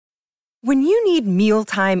When you need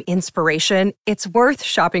mealtime inspiration, it's worth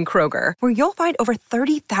shopping Kroger, where you'll find over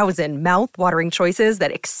 30,000 mouth-watering choices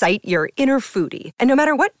that excite your inner foodie. And no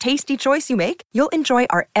matter what tasty choice you make, you'll enjoy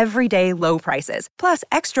our everyday low prices, plus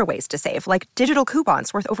extra ways to save, like digital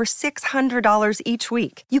coupons worth over $600 each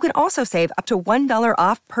week. You can also save up to $1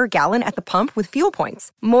 off per gallon at the pump with fuel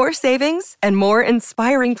points. More savings and more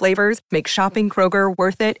inspiring flavors make shopping Kroger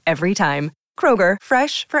worth it every time. Kroger,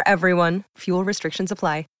 fresh for everyone. Fuel restrictions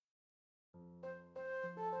apply.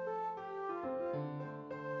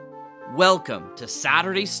 Welcome to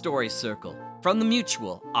Saturday Story Circle from the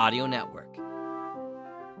Mutual Audio Network.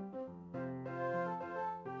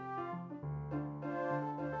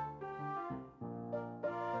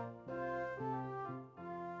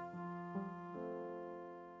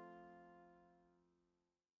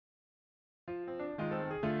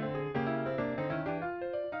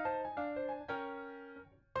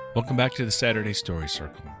 Welcome back to the Saturday Story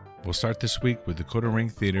Circle. We'll start this week with the Coda Ring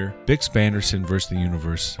Theater, Bix Banderson vs. the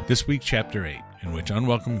Universe. This week, Chapter 8, in which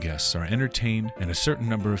unwelcome guests are entertained and a certain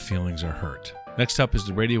number of feelings are hurt. Next up is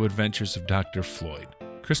the radio adventures of Dr. Floyd.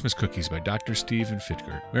 Christmas Cookies by Dr. Stephen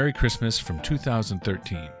Fitger. Merry Christmas from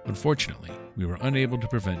 2013. Unfortunately, we were unable to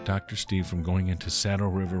prevent Dr. Steve from going into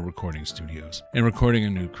Saddle River Recording Studios and recording a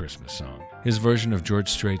new Christmas song, his version of George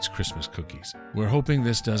Strait's Christmas Cookies. We're hoping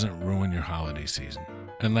this doesn't ruin your holiday season.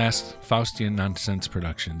 And last, Faustian Nonsense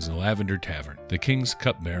Productions, The Lavender Tavern, The King's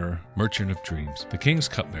Cupbearer, Merchant of Dreams. The King's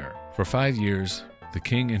Cupbearer. For 5 years, the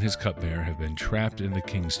king and his cupbearer have been trapped in the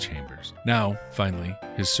king's chambers. Now, finally,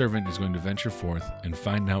 his servant is going to venture forth and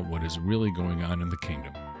find out what is really going on in the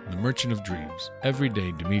kingdom. The Merchant of Dreams. Every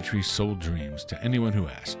day, Dimitri sold dreams to anyone who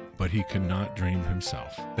asked, but he could not dream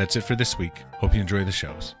himself. That's it for this week. Hope you enjoy the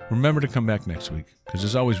shows. Remember to come back next week, because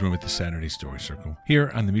there's always room at the Saturday Story Circle,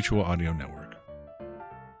 here on the Mutual Audio Network.